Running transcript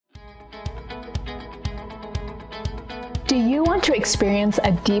Do you want to experience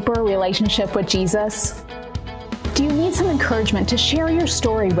a deeper relationship with Jesus? Do you need some encouragement to share your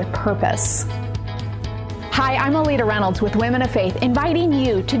story with purpose? Hi, I'm Alita Reynolds with Women of Faith, inviting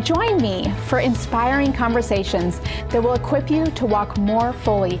you to join me for inspiring conversations that will equip you to walk more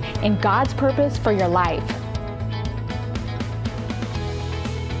fully in God's purpose for your life.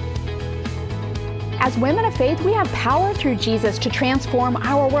 As women of faith, we have power through Jesus to transform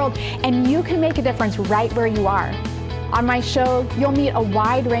our world, and you can make a difference right where you are. On my show, you'll meet a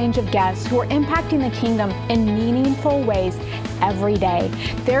wide range of guests who are impacting the kingdom in meaningful ways every day.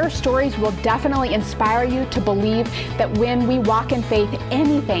 Their stories will definitely inspire you to believe that when we walk in faith,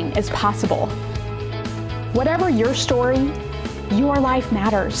 anything is possible. Whatever your story, your life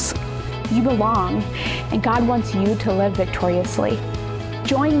matters. You belong, and God wants you to live victoriously.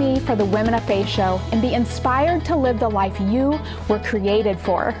 Join me for the Women of Faith show and be inspired to live the life you were created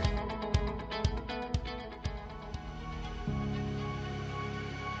for.